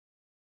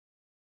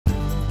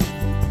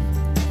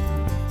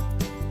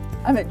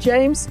I'm at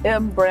James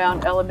M.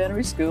 Brown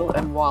Elementary School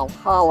in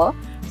Walhalla,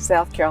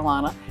 South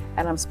Carolina,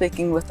 and I'm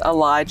speaking with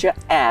Elijah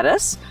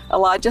Addis.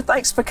 Elijah,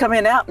 thanks for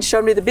coming out and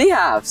showing me the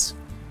beehives.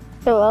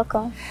 You're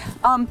welcome.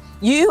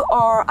 You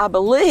are, I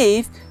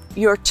believe,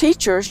 your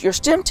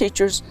STEM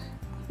teacher's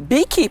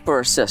beekeeper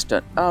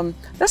assistant.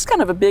 That's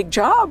kind of a big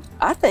job,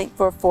 I think,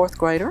 for a fourth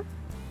grader.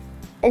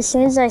 As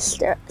soon as I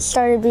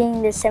started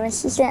being the STEM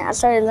assistant, I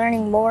started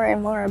learning more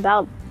and more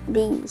about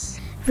bees.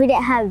 If we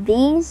didn't have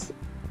bees,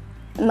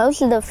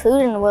 most of the food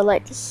in the world,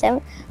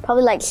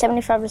 probably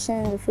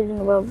 75% of the food in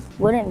the world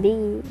wouldn't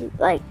be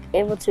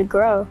able to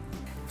grow.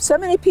 So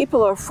many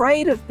people are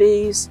afraid of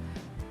bees.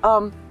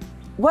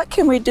 What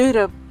can we do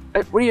to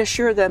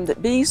reassure them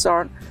that bees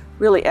aren't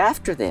really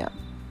after them?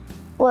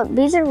 What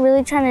bees are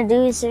really trying to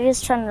do is they're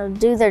just trying to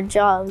do their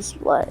jobs,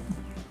 what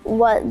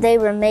they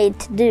were made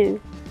to do.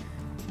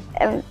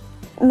 And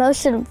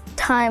most of the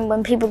time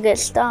when people get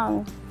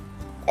stung,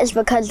 it's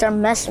because they're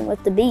messing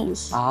with the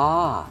bees.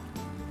 Ah.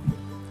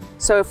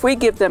 So if we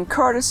give them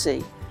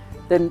courtesy,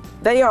 then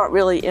they aren't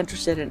really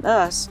interested in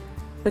us,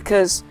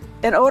 because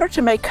in order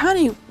to make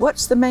honey,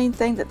 what's the main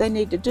thing that they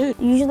need to do?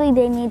 Usually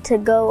they need to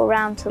go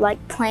around to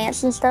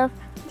plants and stuff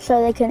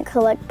so they can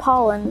collect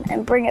pollen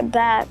and bring it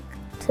back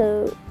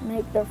to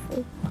make their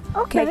food,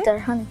 make their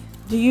honey.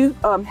 Do you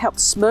help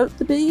smoke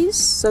the bees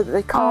so that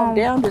they calm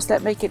down? Does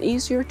that make it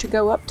easier to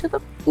go up to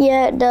them?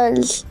 Yeah, it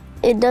does.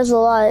 It does a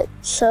lot.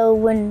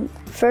 So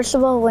first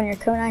of all, when you're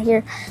coming out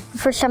here, the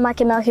first time I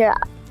came out here,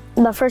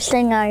 the first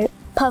thing I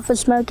puff with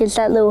smoke is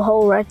that little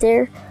hole right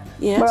there,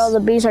 where all the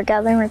bees are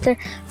gathering right there.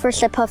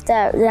 First I puffed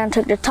that, then I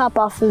took the top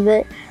off of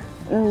it,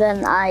 and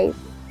then I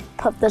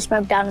puffed the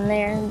smoke down in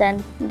there, and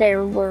then they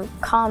were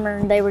calmer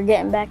and they were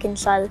getting back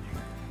inside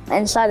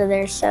of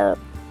there. So,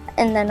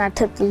 and then I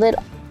took the lid,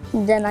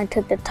 then I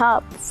took the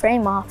top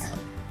frame off,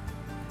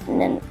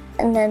 and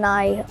then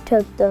I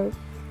took the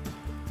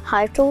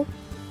hive tool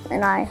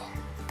and I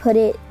put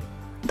it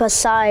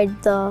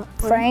beside the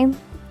frame,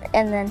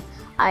 and then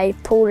I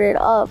pulled it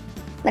up,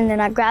 and then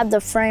I grabbed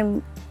the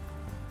frame,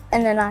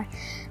 and then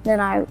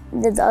I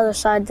did the other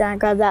side, then I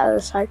grabbed that other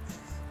side.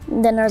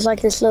 And then there's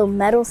this little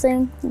metal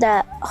thing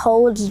that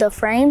holds the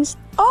frames.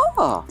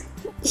 Oh!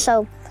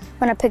 So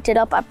when I picked it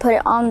up, I put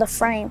it on the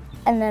frame,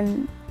 and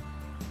then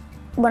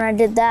when I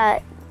did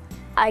that,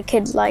 I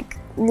could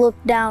look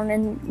down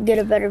and get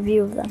a better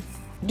view of them.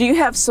 Do you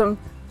have some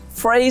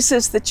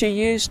phrases that you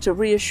use to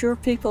reassure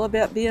people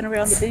about being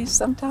around the bees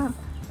sometime?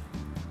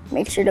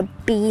 Make sure to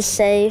be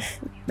safe.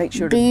 Make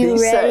sure to be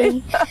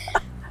ready, safe.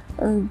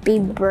 and be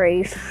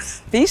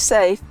brave. Be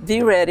safe,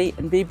 be ready,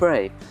 and be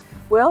brave.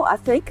 Well, I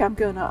think I'm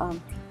going to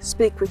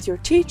speak with your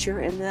teacher,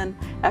 and then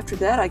after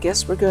that, I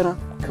guess we're going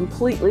to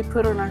completely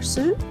put on our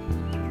suit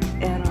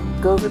and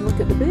go over and look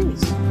at the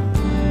bees.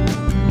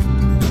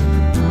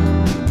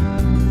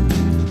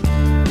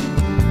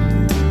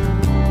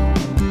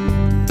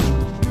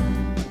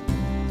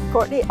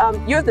 Courtney,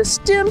 you're the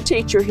STEM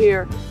teacher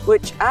here,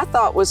 which I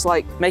thought was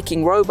like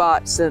making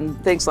robots and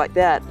things like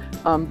that,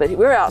 but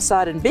we're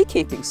outside in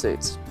beekeeping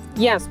suits.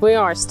 Yes, we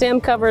are.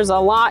 STEM covers a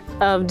lot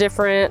of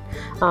different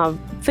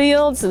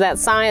fields,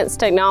 that's science,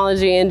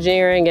 technology,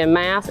 engineering, and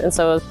math. And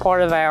so as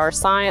part of our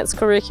science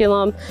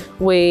curriculum,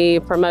 we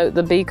promote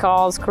the Bee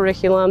Cause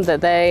curriculum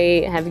that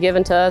they have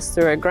given to us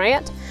through a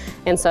grant.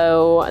 And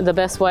so the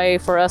best way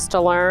for us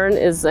to learn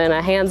is in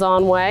a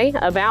hands-on way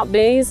about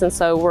bees. And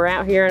so we're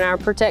out here in our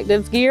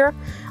protective gear,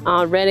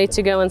 ready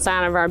to go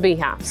inside of our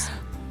beehives.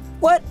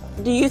 What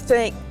do you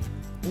think,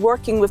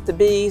 working with the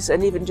bees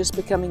and even just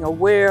becoming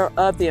aware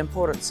of the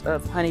importance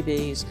of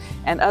honeybees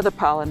and other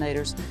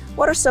pollinators,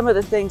 what are some of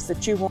the things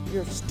that you want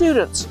your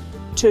students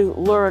to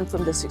learn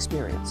from this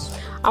experience?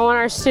 I want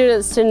our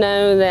students to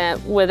know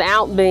that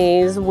without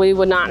bees, we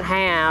would not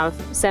have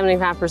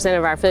 75%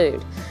 of our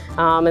food.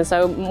 And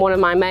so one of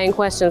my main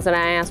questions that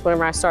I ask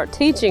whenever I start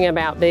teaching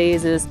about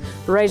bees is,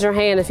 raise your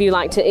hand if you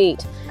like to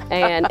eat.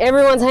 And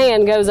everyone's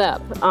hand goes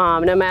up.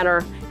 No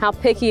matter how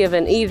picky of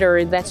an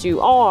eater that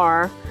you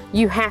are,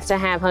 you have to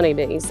have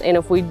honeybees. And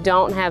if we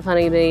don't have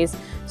honeybees,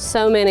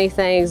 so many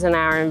things in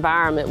our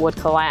environment would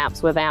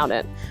collapse without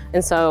it.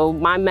 And so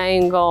my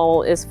main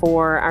goal is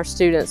for our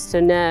students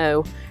to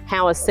know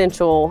how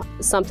essential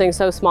something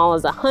so small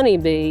as a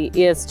honeybee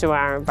is to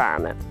our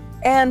environment.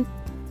 And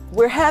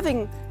we're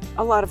having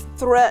a lot of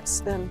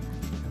threats and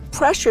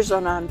pressures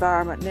on our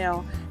environment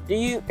now.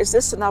 Is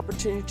this an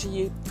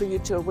opportunity for you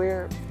to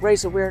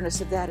raise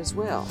awareness of that as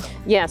well?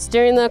 Yes,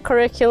 during the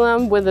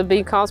curriculum with the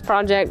Bee Cause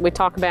Project, we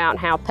talk about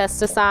how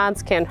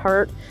pesticides can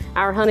hurt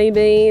our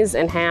honeybees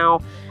and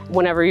how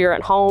whenever you're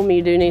at home,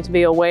 you do need to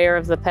be aware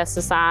of the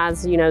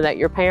pesticides, that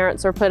your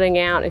parents are putting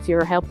out if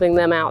you're helping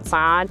them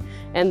outside.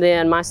 And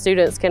then my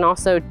students can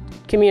also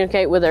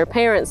communicate with their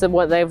parents of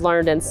what they've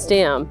learned in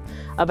STEM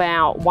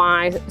about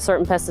why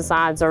certain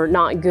pesticides are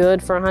not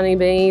good for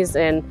honeybees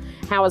and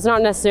how it's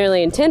not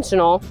necessarily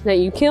intentional that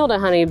you killed a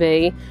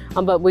honeybee,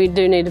 but we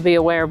do need to be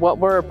aware of what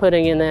we're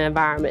putting in the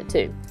environment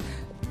too.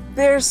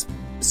 There's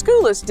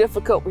school is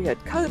difficult. We had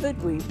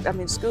COVID. I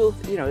mean, school,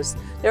 you know,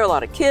 there are a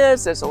lot of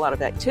kids, there's a lot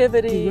of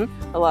activity,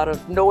 a lot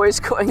of noise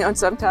going on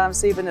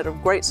sometimes, even at a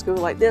great school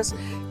like this.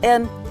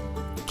 And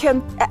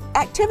can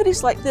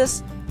activities like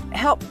this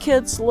help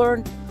kids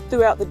learn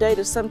throughout the day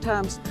to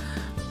sometimes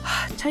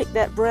take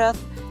that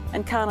breath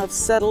and kind of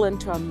settle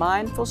into a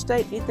mindful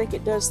state? Do you think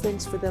it does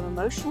things for them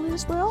emotionally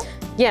as well?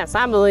 Yes,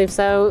 I believe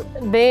so.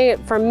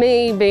 For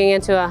me, being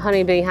into a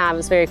honeybee hive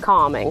is very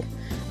calming.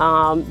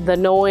 The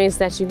noise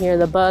that you hear,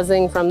 the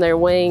buzzing from their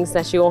wings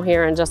that you'll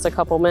hear in just a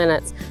couple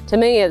minutes, to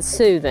me it's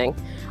soothing.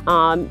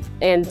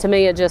 And to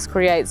me it just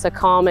creates a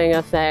calming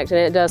effect, and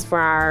it does for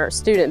our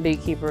student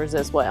beekeepers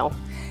as well.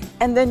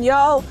 And then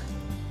y'all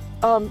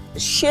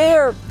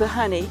share the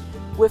honey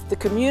with the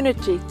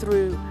community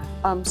through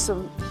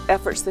some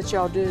efforts that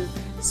y'all do.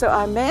 So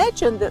I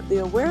imagine that the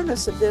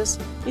awareness of this,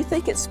 you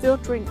think it's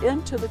filtering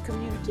into the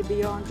community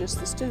beyond just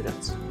the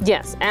students?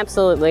 Yes,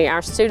 absolutely.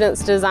 Our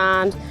students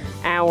designed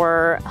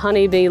our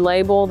honeybee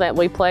label that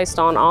we placed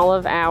on all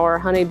of our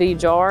honeybee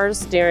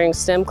jars during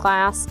STEM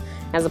class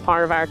as a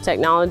part of our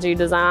technology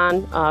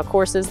design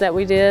courses that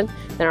we did.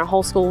 Then our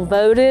whole school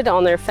voted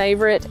on their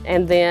favorite,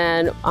 and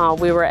then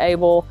we were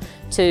able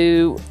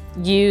to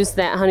use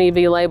that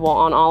honeybee label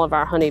on all of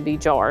our honeybee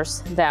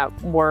jars that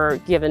were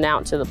given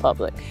out to the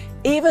public.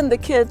 Even the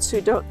kids who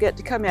don't get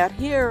to come out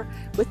here,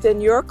 within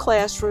your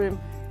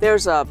classroom,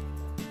 there's a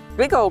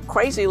big old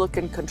crazy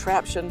looking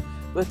contraption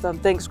with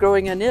things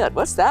growing in it.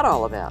 What's that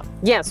all about?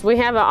 Yes, we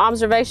have an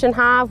observation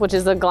hive, which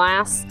is a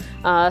glass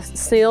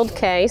sealed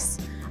case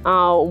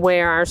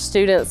where our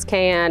students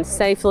can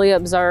safely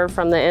observe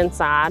from the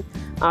inside.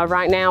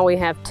 Right now we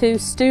have 2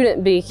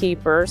 student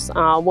beekeepers,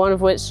 one of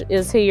which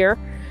is here,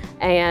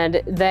 and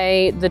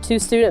the 2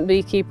 student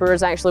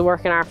beekeepers actually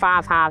work in our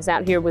 5 hives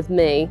out here with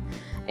me.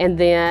 And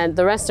then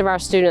the rest of our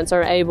students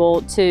are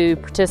able to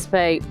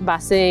participate by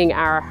seeing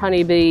our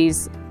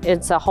honeybees.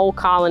 It's a whole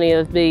colony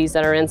of bees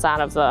that are inside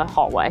of the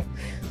hallway.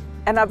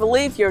 And I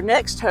believe your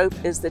next hope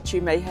is that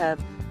you may have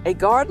a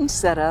garden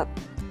set up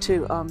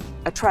to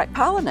attract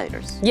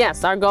pollinators.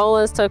 Yes, our goal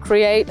is to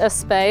create a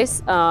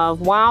space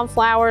of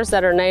wildflowers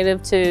that are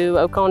native to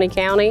Oconee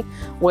County,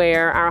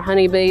 where our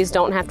honeybees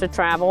don't have to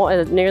travel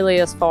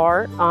nearly as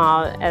far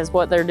as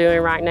what they're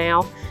doing right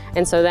now.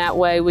 And so that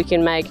way we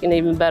can make an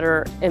even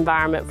better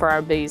environment for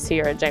our bees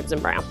here at James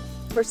and Brown.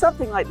 For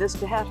something like this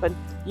to happen,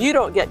 you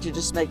don't get to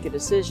just make a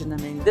decision. I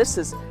mean,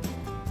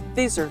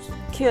 these are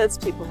kids,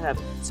 people have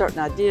certain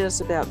ideas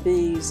about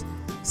bees,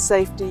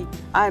 safety.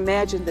 I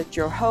imagine that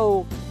your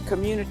whole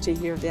community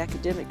here, the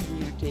academic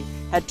community,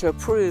 had to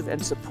approve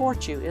and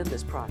support you in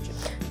this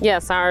project.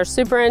 Yes, our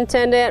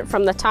superintendent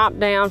from the top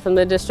down, from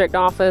the district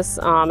office,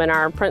 and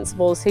our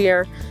principals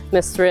here,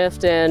 Ms.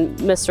 Thrift and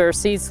Mr.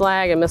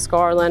 Seedslag and Ms.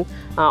 Garland,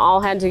 all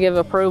had to give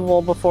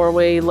approval before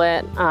we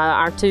let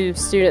our 2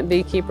 student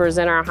beekeepers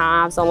in our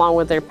hives, along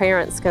with their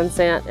parents'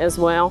 consent as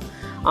well.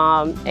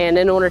 And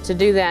in order to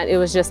do that, it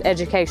was just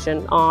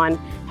education on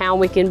how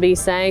we can be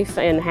safe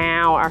and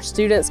how our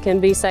students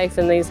can be safe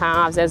in these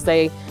hives as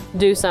they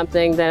do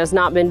something that has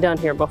not been done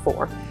here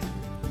before.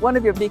 One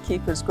of your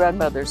beekeepers'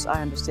 grandmothers,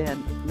 I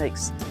understand,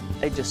 makes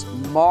a just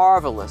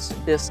marvelous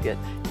biscuit,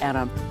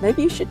 and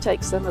maybe you should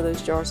take some of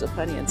those jars of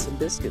honey and some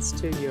biscuits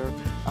to your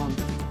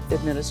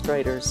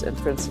administrators and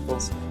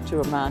principals to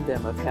remind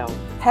them of how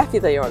happy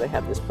they are to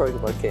have this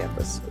program on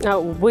campus. Oh,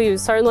 we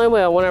certainly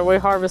will whenever we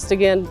harvest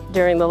again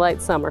during the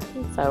late summer.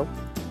 So,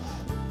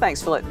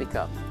 thanks for letting me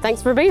come.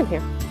 Thanks for being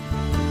here.